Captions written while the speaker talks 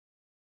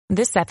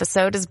This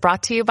episode is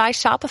brought to you by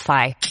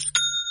Shopify.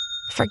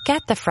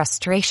 Forget the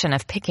frustration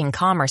of picking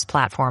commerce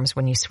platforms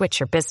when you switch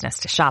your business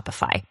to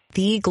Shopify,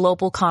 the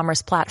global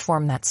commerce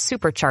platform that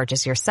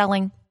supercharges your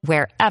selling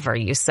wherever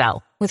you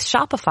sell. With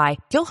Shopify,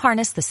 you'll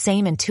harness the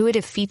same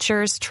intuitive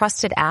features,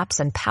 trusted apps,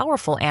 and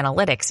powerful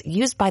analytics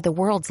used by the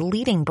world's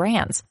leading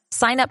brands.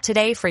 Sign up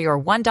today for your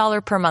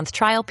 $1 per month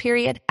trial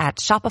period at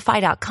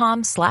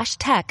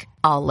shopify.com/tech,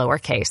 all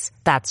lowercase.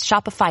 That's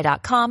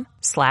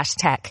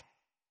shopify.com/tech.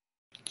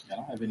 I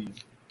don't have any.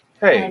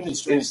 Hey,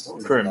 it's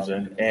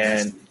Crimson,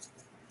 and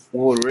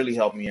what would really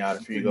help me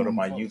out if you go to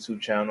my YouTube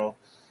channel,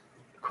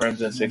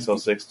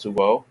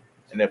 Crimson60620,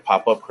 and then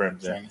pop up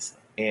Crimson,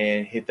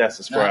 and hit that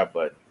subscribe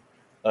button.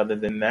 Other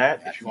than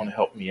that, if you want to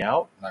help me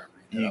out,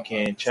 you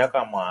can check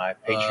out my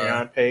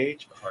Patreon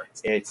page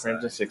at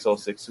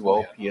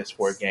Crimson60620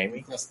 PS4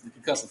 Gaming.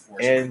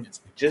 And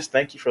just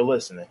thank you for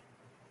listening.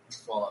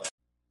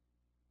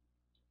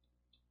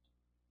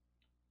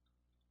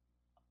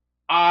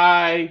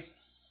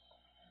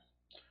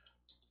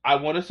 I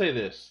want to say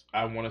this.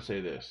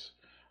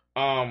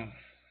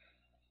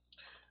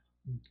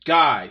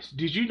 Guys,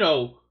 did you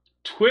know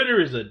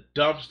Twitter is a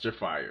dumpster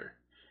fire?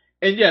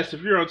 And yes, if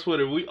you're on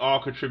Twitter, we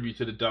all contribute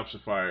to the dumpster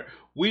fire.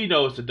 We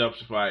know it's a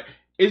dumpster fire.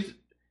 It's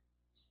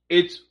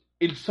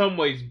in some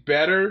ways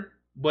better,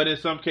 but in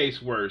some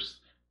case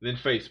worse than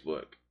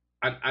Facebook.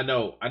 I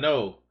know.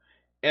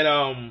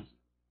 And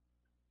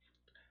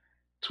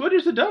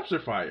Twitter's a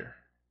dumpster fire.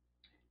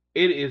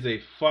 It is a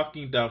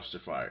fucking dumpster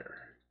fire.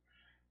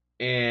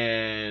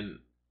 And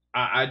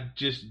I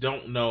just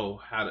don't know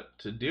how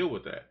to deal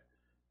with that.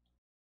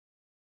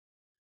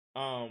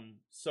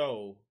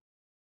 So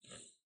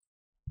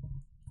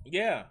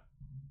yeah.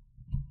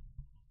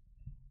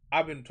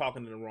 I've been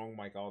talking to the wrong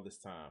mic all this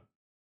time.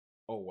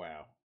 Oh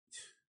wow.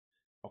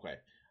 Okay.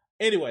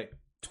 Anyway,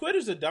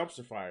 Twitter's a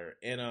dumpster fire,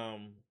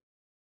 and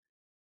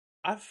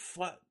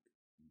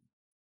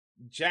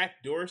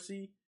Jack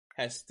Dorsey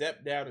has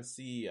stepped down as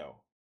CEO.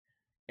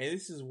 And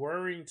this is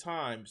worrying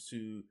times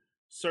to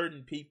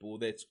certain people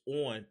that's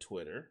on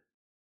Twitter.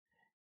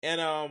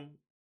 And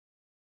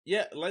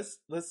yeah, let's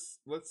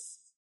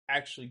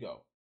actually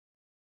go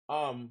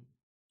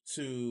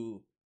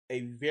to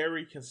a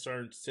very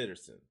concerned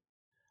citizen,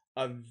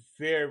 a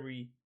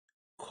very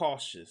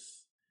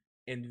cautious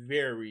and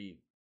very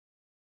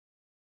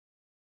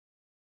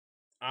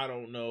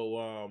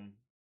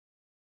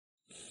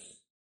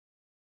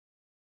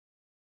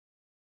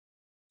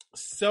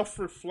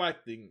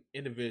self-reflecting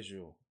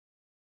individual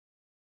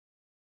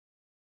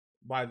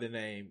by the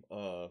name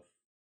of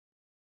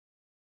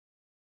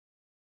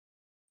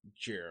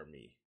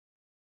Jeremy.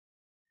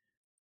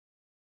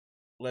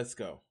 Let's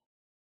go.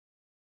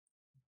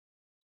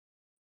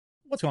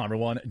 What's going on,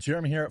 everyone?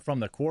 Jeremy here from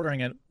The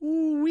Quartering, and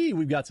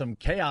we've got some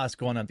chaos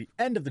going on at the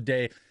end of the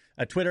day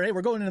at Twitter. Hey,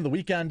 we're going into the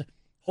weekend.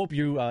 Hope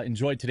you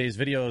enjoyed today's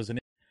videos. And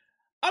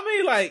I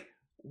mean, like,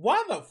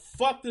 why the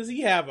fuck does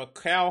he have a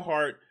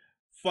Cowheart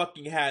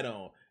fucking hat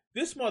on?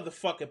 This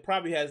motherfucker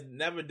probably has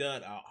never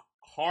done a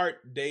hard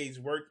day's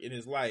work in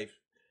his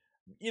life,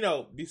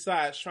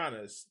 besides trying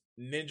to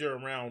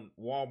ninja around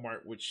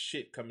Walmart with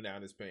shit coming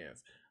down his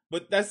pants.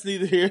 But that's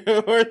neither here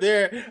nor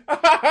there.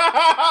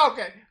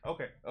 Okay.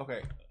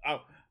 I'm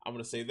going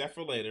to save that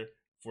for later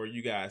for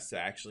you guys to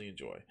actually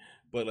enjoy.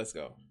 But let's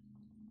go.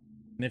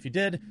 And if you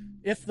did,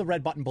 if the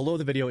red button below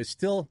the video is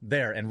still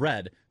there and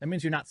red, that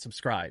means you're not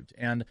subscribed.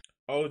 And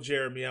oh,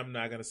 Jeremy, I'm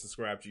not going to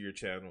subscribe to your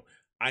channel.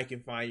 I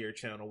can find your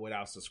channel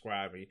without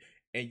subscribing.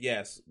 And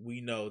yes, we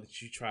know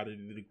that you try to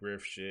do the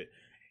grift shit.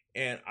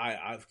 And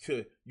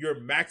you're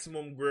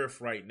maximum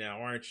grift right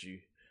now, aren't you?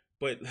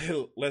 But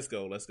let's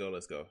go.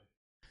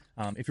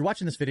 If you're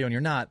watching this video and you're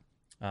not,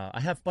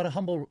 I have but a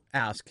humble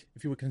ask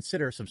if you would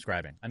consider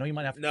subscribing. I know you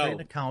might have to create an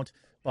account,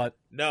 but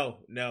No.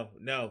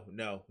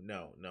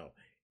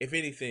 If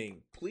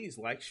anything, please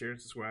like, share, and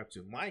subscribe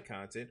to my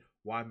content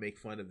while I make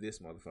fun of this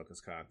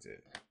motherfucker's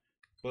content.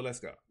 But let's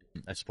go.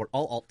 I support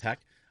all alt tech,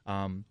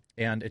 and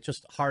it's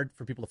just hard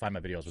for people to find my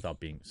videos without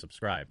being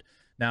subscribed.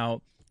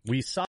 Now,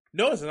 we saw...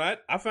 No, it's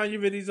not. I find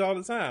your videos all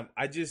the time.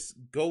 I just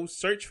go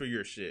search for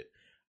your shit.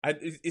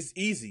 It's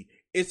easy.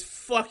 It's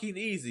fucking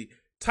easy.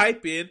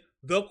 Type in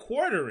The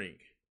Quartering.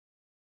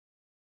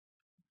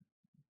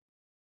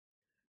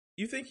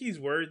 You think he's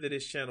worried that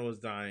his channel is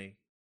dying?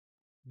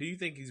 Do you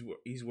think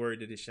he's worried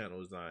that his channel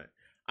is dying?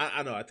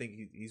 I know. I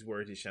think he's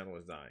worried his channel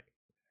is dying.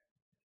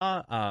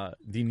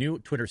 The new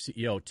Twitter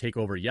CEO take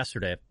over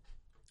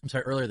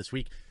earlier this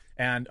week,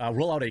 and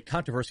roll out a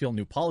controversial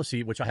new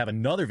policy, which I have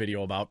another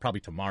video about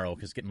probably tomorrow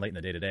because it's getting late in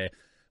the day today,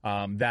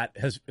 that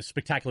has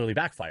spectacularly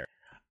backfired.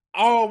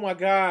 Oh my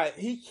God.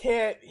 He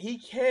can't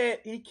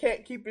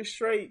keep it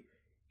straight.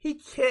 He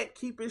can't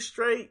keep it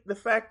straight. The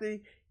fact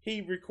that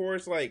he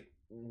records like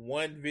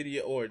one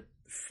video or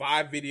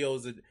 5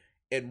 videos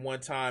at one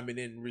time and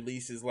then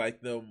releases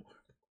like them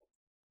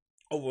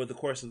over the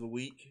course of the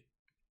week.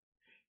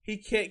 He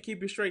can't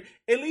keep it straight.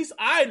 At least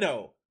I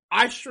know.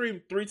 I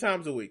stream 3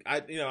 times a week.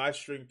 I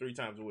stream 3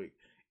 times a week.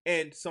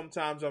 And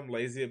sometimes I'm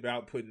lazy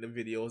about putting the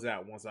videos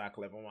out once I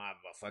clip them.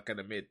 I can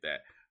admit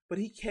that. But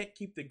he can't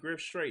keep the grip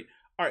straight.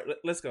 All right,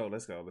 let's go.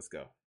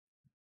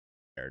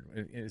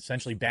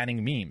 Essentially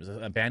banning memes,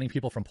 banning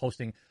people from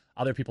posting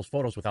other people's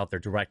photos without their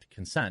direct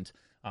consent,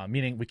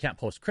 meaning we can't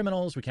post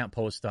criminals, we can't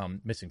post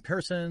missing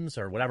persons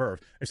or whatever.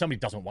 If somebody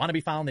doesn't want to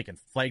be found, they can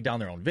flag down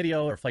their own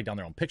video or flag down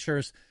their own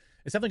pictures.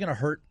 It's definitely going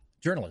to hurt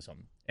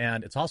journalism,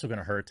 and it's also going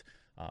to hurt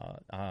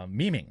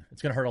memeing.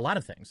 It's going to hurt a lot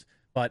of things.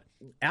 But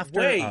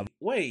after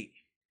wait,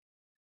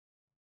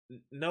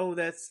 no,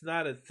 that's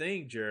not a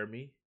thing,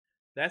 Jeremy.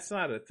 That's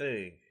not a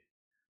thing.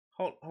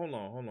 Hold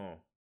on.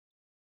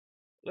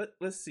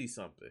 Let's see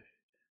something.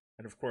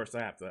 And of course,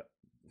 I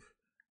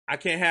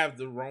can't have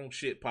the wrong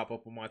shit pop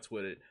up on my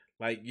Twitter.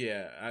 Like,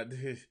 yeah,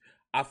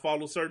 I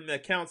follow certain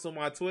accounts on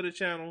my Twitter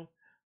channel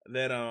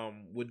that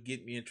would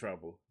get me in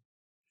trouble.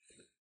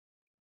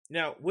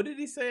 Now, what did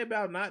he say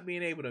about not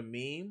being able to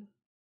meme?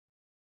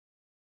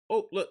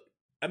 Oh, look,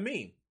 a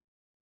meme.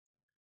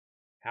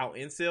 How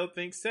incel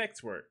thinks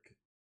sex work.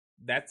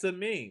 That's a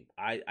meme.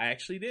 I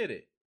actually did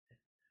it.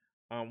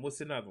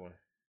 What's another one?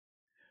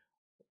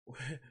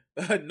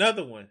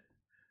 Another one.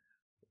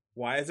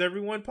 Why is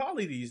everyone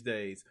poly these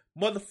days?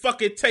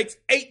 Motherfucker, it takes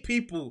 8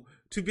 people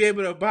to be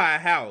able to buy a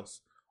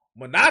house.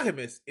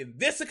 Monogamous in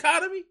this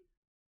economy?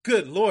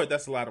 Good Lord,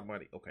 that's a lot of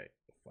money. Okay,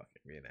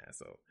 fucking be an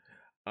asshole.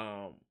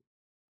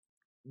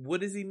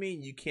 What does he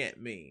mean you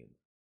can't meme?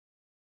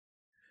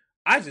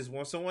 I just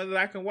want someone that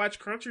I can watch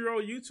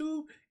Crunchyroll,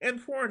 YouTube, and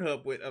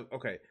Pornhub with.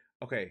 Okay.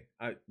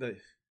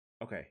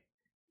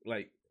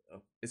 Like,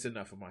 it's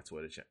enough of my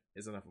Twitter channel.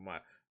 It's enough of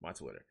my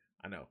Twitter.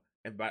 I know.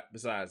 And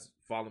besides,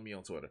 follow me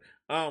on Twitter.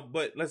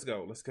 But let's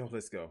go.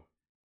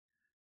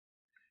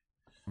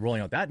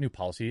 Rolling out that new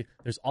policy,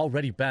 there's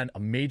already been a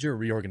major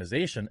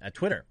reorganization at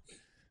Twitter.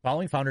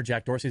 Following founder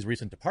Jack Dorsey's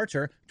recent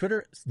departure,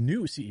 Twitter's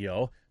new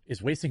CEO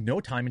is wasting no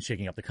time in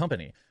shaking up the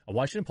company. A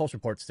Washington Post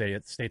report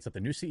states that the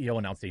new CEO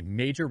announced a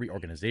major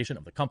reorganization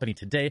of the company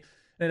today,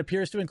 and it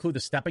appears to include the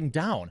stepping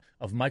down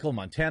of Michael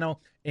Montano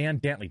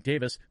and Dantley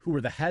Davis, who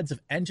were the heads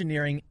of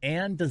engineering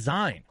and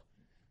design.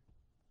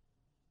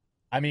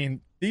 I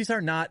mean, these are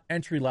not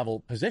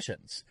entry-level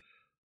positions.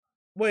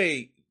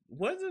 Wait,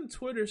 wasn't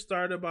Twitter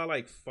started by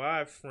like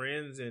 5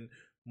 friends, and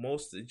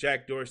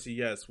Jack Dorsey,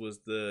 yes,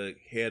 was the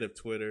head of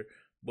Twitter,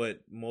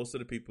 but most of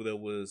the people that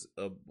was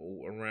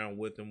around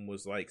with him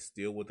was like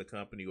still with the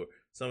company, or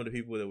some of the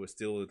people that were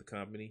still with the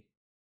company.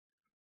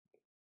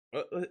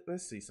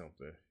 Let's see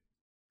something.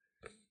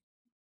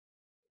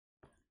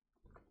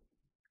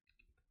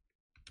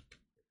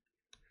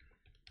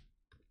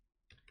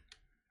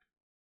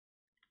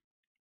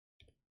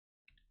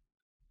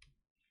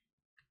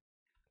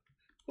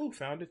 Who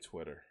founded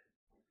Twitter?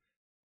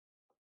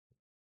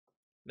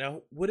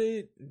 Now, what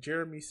did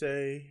Jeremy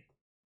say?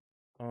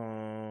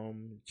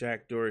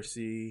 Jack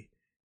Dorsey,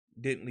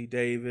 Dantley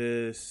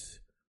Davis,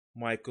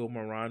 Michael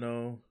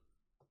Morano.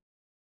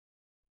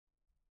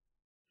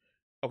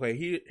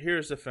 Okay,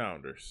 here's the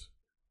founders.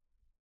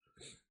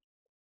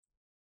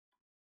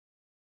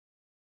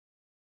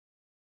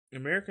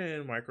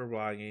 American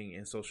microblogging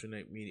and social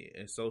media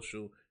and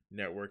social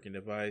networking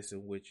device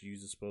in which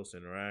users post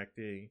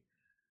interacting.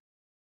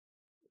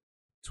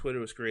 Twitter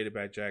was created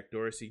by Jack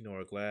Dorsey,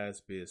 Nora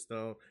Glass, Biz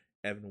Stone,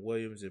 Evan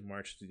Williams in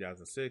March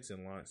 2006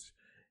 and launched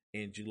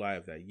in July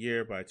of that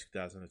year. By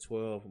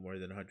 2012, more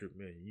than 100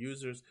 million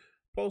users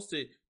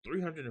posted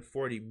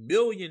 340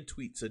 million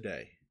tweets a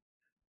day.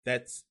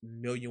 That's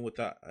million with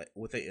a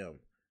M.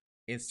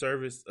 In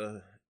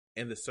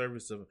the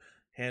service of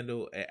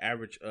handle an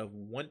average of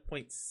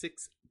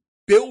 1.6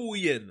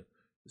 billion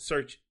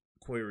search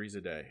queries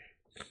a day.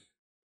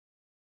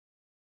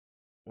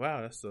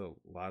 Wow, that's a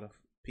lot of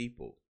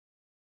people.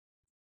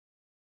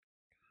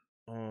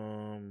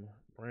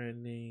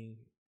 Branding,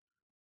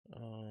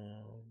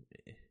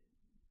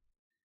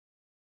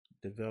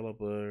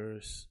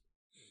 developers.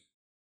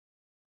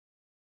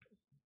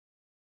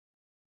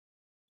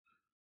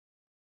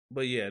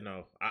 But yeah,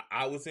 no,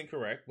 I was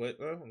incorrect. But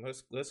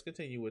let's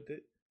continue with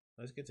it.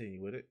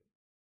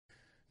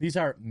 These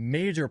are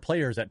major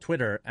players at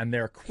Twitter, and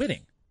they're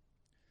quitting.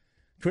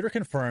 Twitter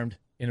confirmed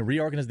in the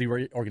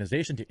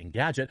reorganization to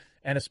Engadget,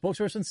 and a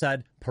spokesperson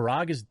said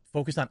Parag is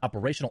focused on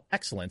operational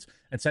excellence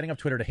and setting up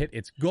Twitter to hit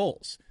its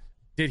goals.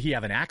 Did he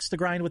have an axe to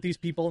grind with these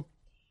people?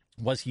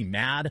 Was he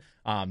mad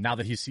now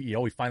that he's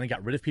CEO? He finally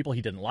got rid of people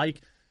he didn't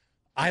like?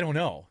 I don't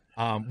know.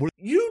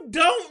 You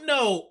don't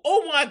know.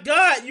 Oh my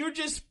God, you're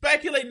just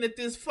speculating at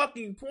this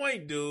fucking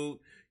point, dude.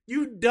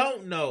 You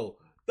don't know.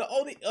 The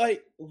only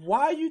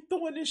why are you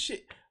throwing this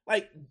shit?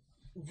 Like,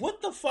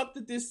 what the fuck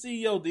did this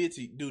CEO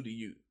do to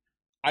you?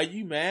 Are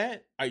you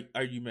mad?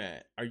 Are you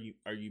mad? Are you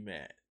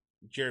mad?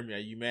 Jeremy, are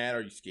you mad?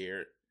 Are you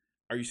scared?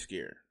 Are you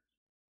scared?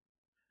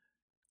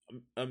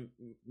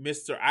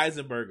 Mr.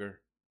 Eisenberg,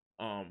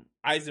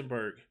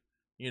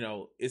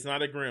 it's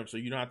not a Grimm, so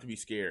you don't have to be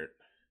scared.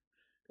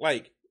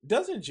 Like,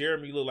 doesn't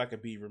Jeremy look like a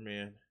beaver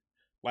man?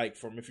 Like,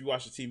 from if you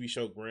watch the TV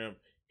show Grimm,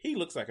 he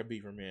looks like a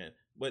beaver man.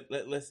 But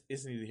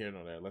it's neither here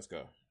nor there. Let's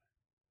go.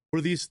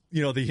 Were these,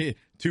 the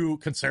two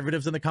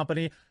conservatives in the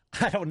company?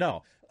 I don't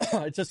know.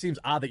 It just seems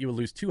odd that you would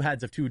lose two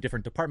heads of two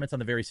different departments on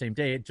the very same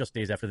day, just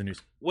days after the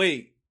news.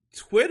 Wait,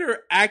 Twitter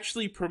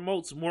actually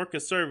promotes more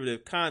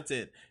conservative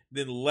content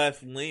than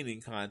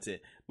left-leaning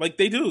content. Like,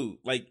 they do.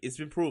 Like, it's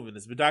been proven.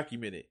 It's been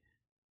documented.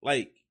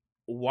 Like,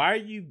 why are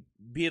you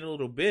being a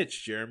little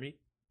bitch, Jeremy?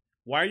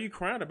 Why are you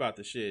crying about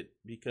the shit?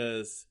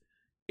 Because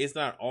it's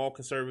not all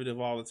conservative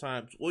all the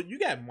time. Well, you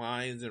got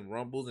Minds and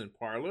Rumbles and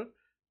Parler.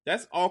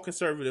 That's all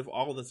conservative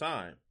all the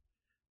time.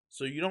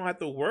 So you don't have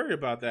to worry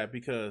about that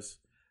because,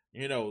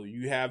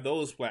 you have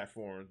those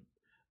platforms.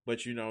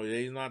 But,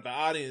 they're not the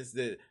audience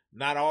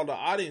not all the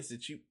audience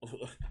that you...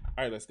 All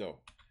right, let's go.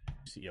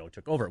 CEO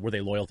took over. Were they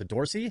loyal to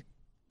Dorsey?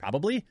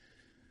 Probably.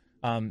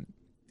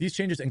 These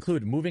changes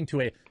include moving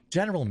to a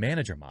general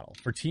manager model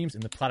for teams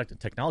in the product and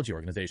technology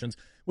organizations,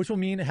 which will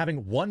mean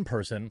having one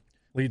person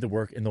lead the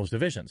work in those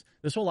divisions.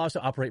 This will allow us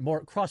to operate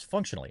more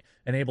cross-functionally,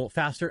 enable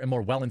faster and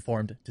more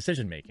well-informed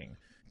decision-making.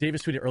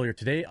 Davis tweeted earlier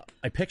today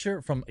a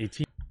picture from a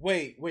team.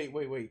 Wait.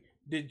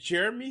 Did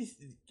Jeremy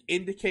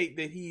indicate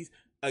that he's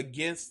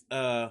against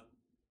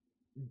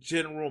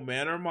general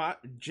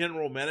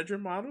manager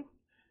model?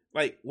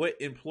 Like, what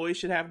employees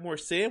should have more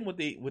say in what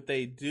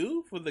they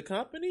do for the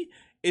company?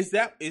 Is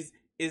that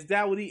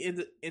what he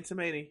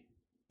intimating?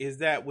 Is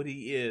that what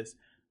he is?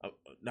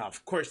 No,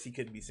 of course he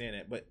couldn't be saying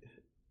that. But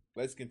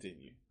let's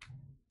continue.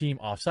 Team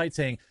offsite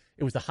saying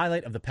it was the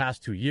highlight of the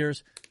past 2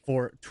 years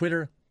for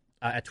Twitter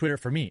at Twitter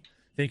for me.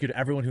 Thank you to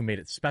everyone who made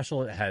it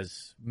special. It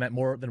has meant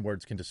more than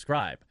words can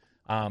describe.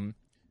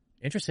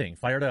 Interesting.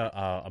 Fired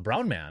a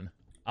brown man.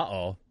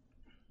 Uh-oh.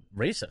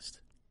 Racist.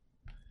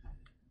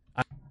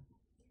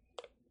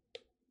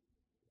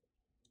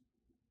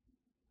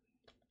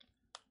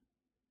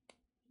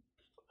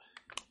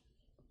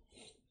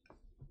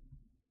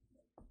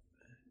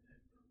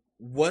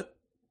 What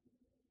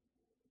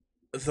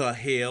the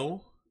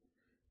hell?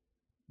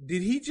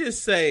 Did he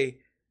just say?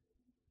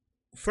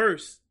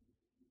 First,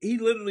 he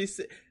literally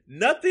said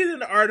nothing in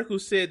the article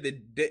said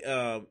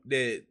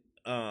that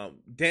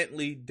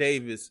Dentley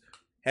Davis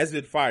has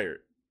been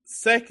fired.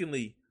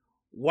 Secondly,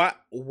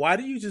 why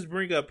do you just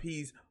bring up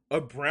he's a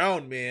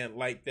brown man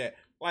like that?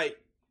 Like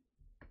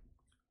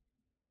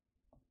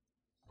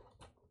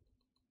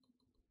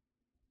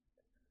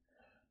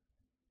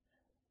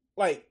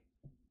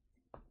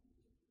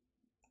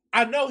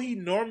I know he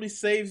normally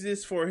saves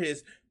this for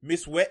his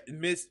Miss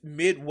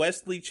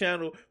Midwestly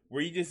channel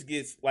where he just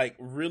gets like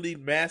really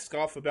mask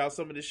off about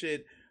some of the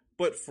shit.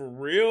 But for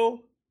real,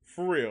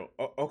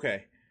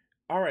 okay,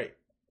 all right,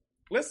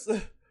 let's.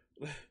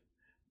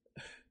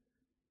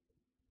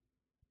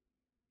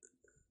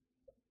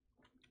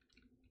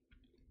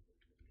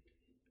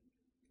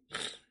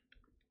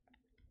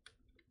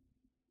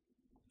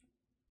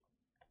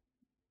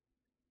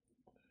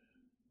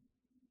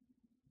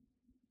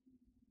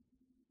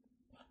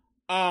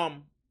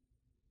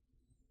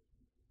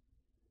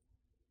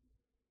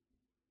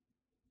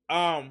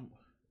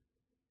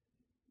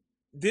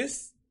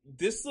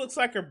 This looks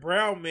like a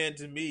brown man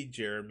to me,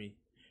 Jeremy.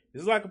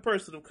 This is like a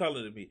person of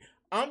color to me.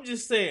 I'm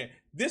just saying,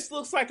 this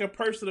looks like a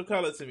person of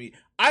color to me.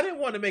 I didn't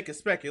want to make a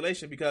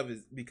speculation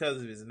because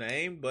of his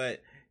name,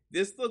 but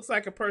this looks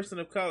like a person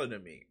of color to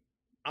me.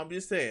 I'm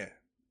just saying.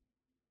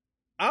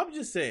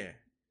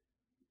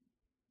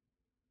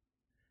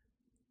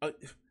 All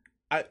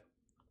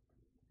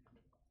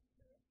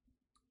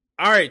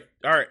right,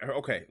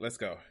 okay, let's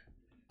go.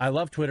 I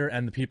love Twitter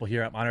and the people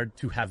here. I'm honored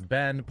to have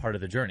been part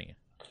of the journey.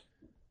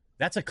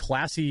 That's a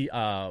classy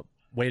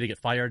way to get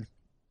fired.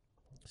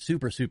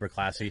 Super, super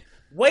classy.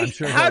 Wait,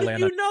 how did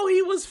you know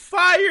he was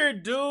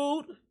fired,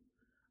 dude?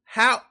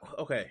 How?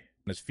 Okay.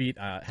 On his feet,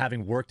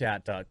 having worked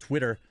at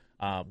Twitter,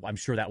 I'm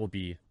sure that will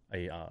be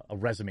a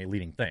resume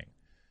leading thing.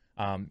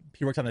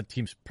 He worked on the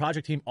team's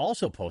project team.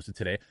 Also posted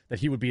today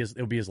that it would be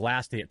his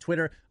last day at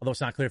Twitter, although it's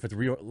not clear if it's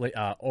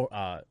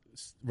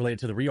related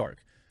to the reorg.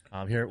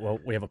 Here,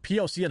 we have a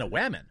POC and a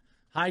whammon.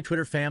 Hi,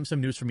 Twitter fam.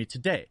 Some news for me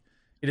today.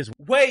 It is.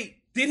 Wait,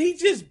 did he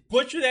just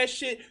butcher that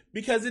shit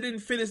because it didn't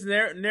fit his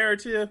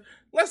narrative?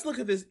 Let's look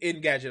at this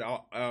Engadget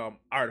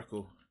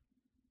article.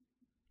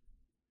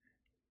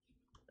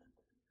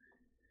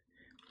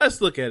 Let's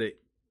look at it.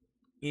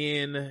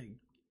 Wait,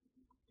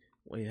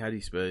 how do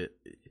you spell it?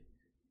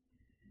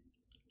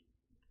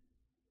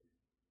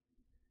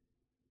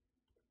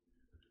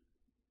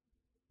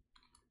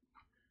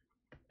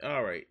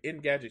 All right,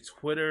 Engadget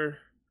Twitter.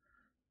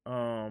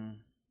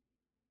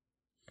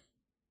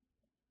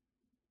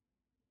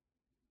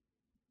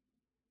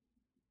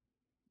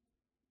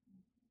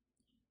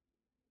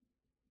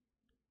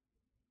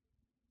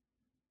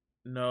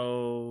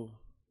 No.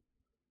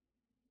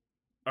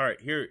 All right,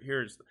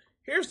 here's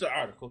the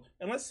article,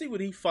 and let's see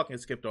what he fucking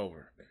skipped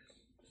over.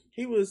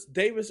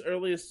 Davis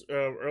earlier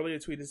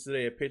tweeted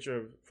today a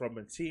picture from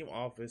a team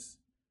office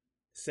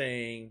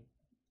saying,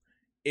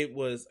 "It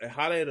was a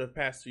highlight of the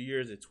past 2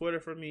 years at Twitter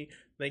for me.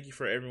 Thank you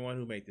for everyone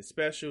who made this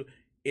special.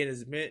 It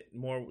has meant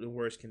more than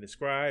words can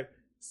describe."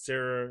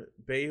 Sarah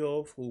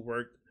Behoff, who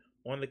worked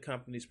on the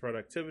company's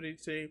productivity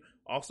team.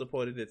 Also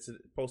posted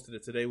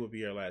it today would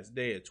be her last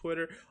day at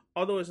Twitter,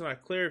 although it's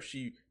not clear if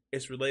she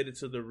is related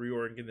to the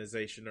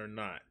reorganization or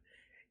not.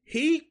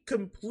 He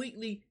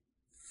completely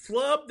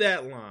flubbed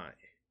that line.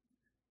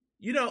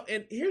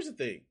 And here's the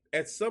thing.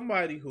 As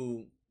somebody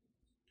who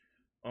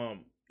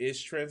is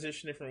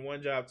transitioning from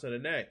one job to the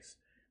next,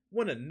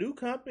 when a new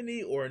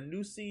company or a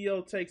new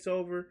CEO takes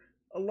over,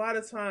 a lot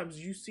of times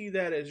you see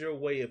that as your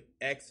way of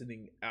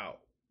exiting out.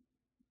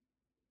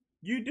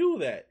 You do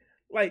that.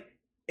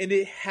 And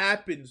it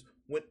happens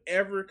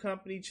whenever a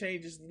company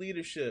changes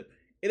leadership.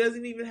 It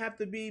doesn't even have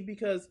to be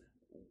because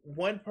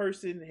one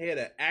person had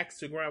an axe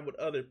to grind with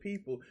other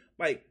people.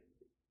 And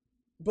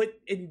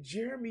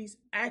Jeremy's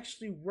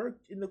actually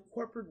worked in the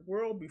corporate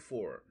world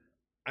before.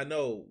 I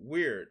know,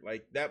 weird,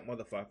 like that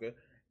motherfucker.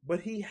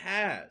 But he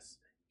has.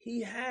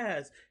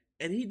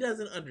 And he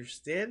doesn't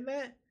understand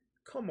that?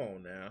 Come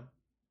on now.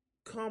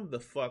 Come the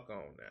fuck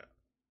on now.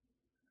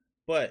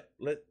 But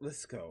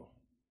let's go.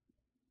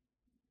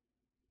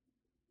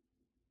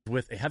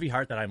 With a heavy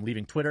heart that I'm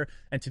leaving Twitter,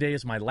 and today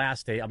is my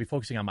last day. I'll be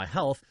focusing on my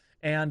health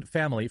and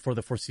family for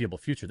the foreseeable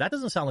future. That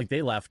doesn't sound like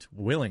they left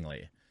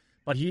willingly.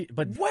 But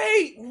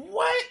wait,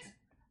 what?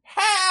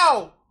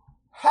 How?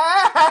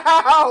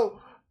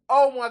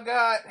 Oh my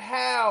God,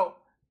 how?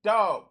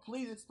 Dog,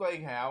 please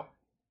explain how.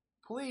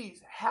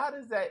 Please, how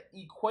does that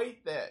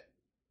equate that?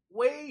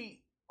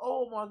 Wait,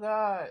 oh my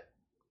God.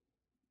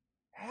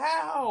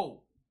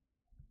 How?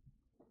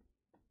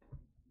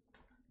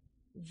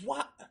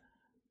 What?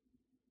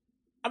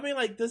 I mean,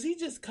 does he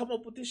just come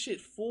up with this shit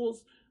full,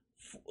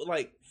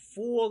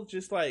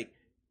 just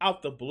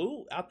out the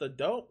blue, out the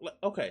dope?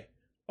 Okay,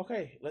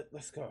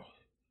 let's go.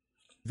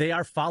 They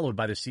are followed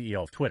by the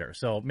CEO of Twitter,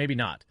 so maybe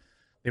not.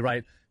 They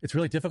write, "It's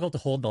really difficult to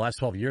hold the last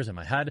 12 years in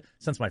my head.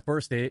 Since my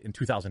first day in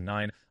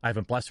 2009, I've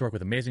been blessed to work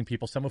with amazing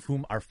people, some of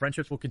whom our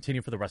friendships will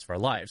continue for the rest of our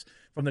lives.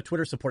 From the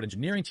Twitter support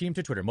engineering team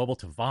to Twitter mobile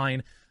to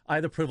Vine, I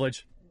had the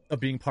privilege of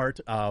being part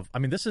of." I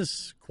mean, this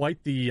is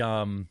quite the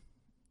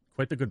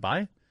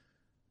goodbye.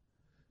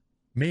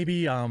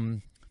 Maybe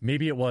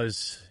it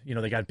was,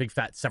 they got a big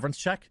fat severance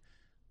check.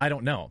 I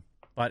don't know,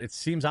 but it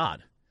seems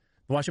odd.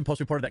 The Washington Post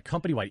reported that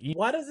company-wide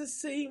Why does it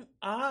seem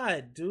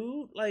odd,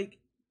 dude?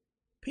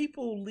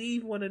 People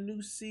leave when a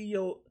new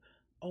CEO.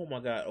 Oh my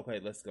God. Okay,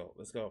 let's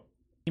go.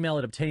 Email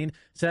it obtained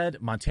said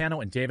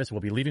Montano and Davis will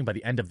be leaving by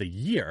the end of the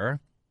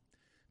year,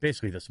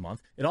 basically this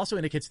month. It also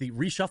indicates the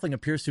reshuffling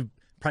appears to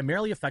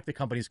primarily affect the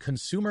company's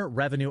consumer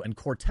revenue and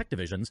core tech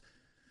divisions,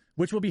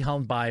 which will be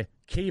helmed by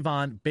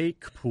Kayvon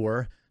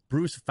Bakpour,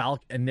 Bruce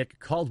Falk, and Nick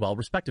Caldwell,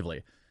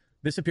 respectively.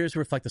 This appears to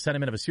reflect the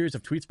sentiment of a series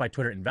of tweets by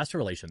Twitter Investor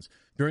Relations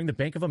during the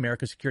Bank of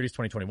America Securities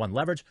 2021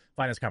 Leverage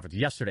Finance Conference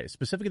yesterday.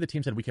 Specifically, the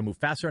team said we can move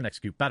faster and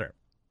execute better.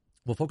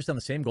 We'll focus on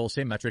the same goals,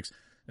 same metrics,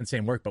 and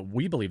same work, but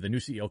we believe the new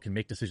CEO can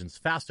make decisions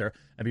faster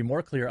and be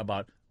more clear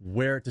about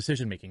where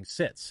decision-making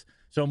sits.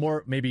 So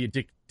more maybe a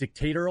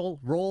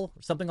dictatorial role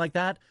or something like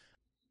that.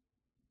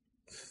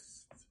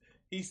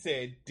 He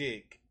said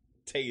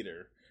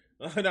dictator.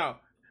 No,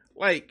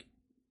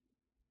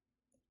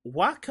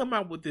 why come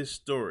out with this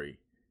story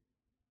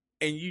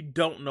and you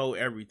don't know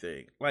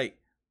everything?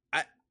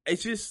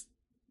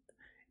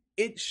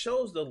 It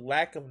shows the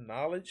lack of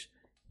knowledge.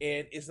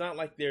 And it's not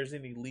like there's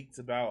any leaks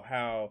about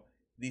how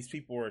these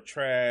people are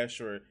trash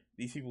or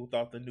these people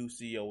thought the new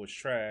CEO was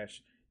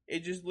trash. It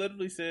just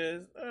literally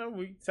says,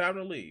 time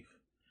to leave.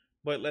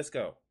 But let's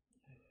go.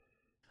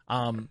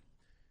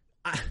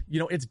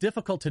 It's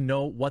difficult to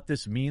know what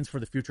this means for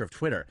the future of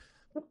Twitter.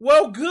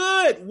 Well,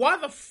 good. Why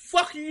the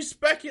fuck are you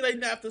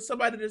speculating after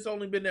somebody that's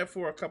only been there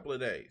for a couple of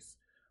days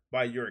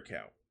by your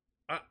account?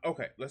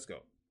 Okay, let's go.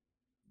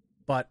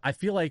 But I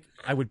feel like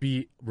I would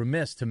be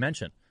remiss to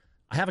mention,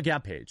 I have a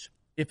Gab page.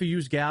 If you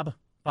use Gab,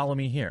 follow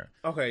me here.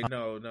 Okay,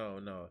 no.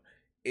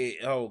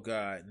 Oh,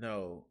 God,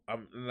 no.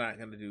 I'm not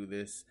going to do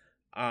this.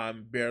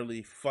 I'm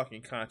barely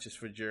fucking conscious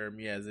for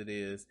Jeremy as it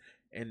is.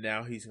 And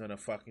now he's going to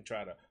fucking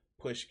try to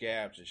push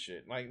Gabs and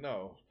shit.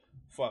 No.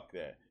 Fuck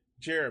that.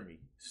 Jeremy,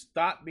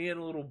 stop being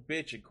a little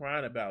bitch and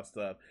crying about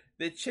stuff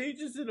that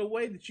changes in a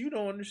way that you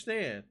don't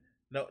understand.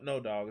 No,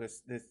 dog.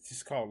 That's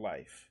just called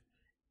life.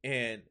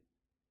 And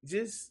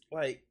just,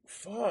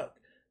 fuck.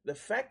 The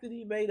fact that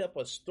he made up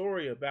a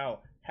story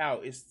about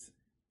how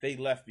they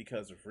left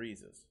because of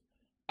reasons.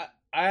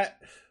 I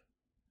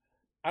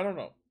don't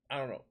know.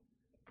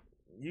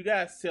 You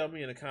guys tell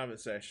me in the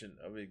comment section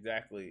of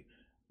exactly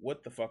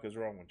what the fuck is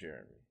wrong with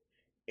Jeremy.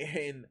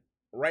 And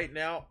right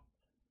now,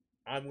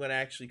 I'm going to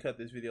actually cut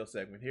this video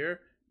segment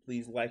here.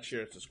 Please like,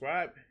 share, and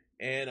subscribe.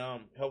 And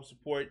help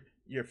support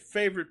your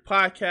favorite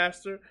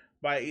podcaster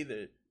by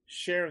either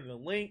sharing the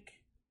link,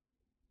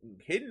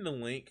 hitting the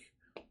link,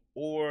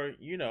 or,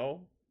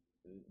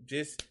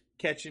 just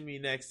catching me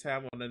next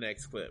time on the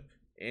next clip.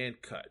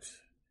 And cut.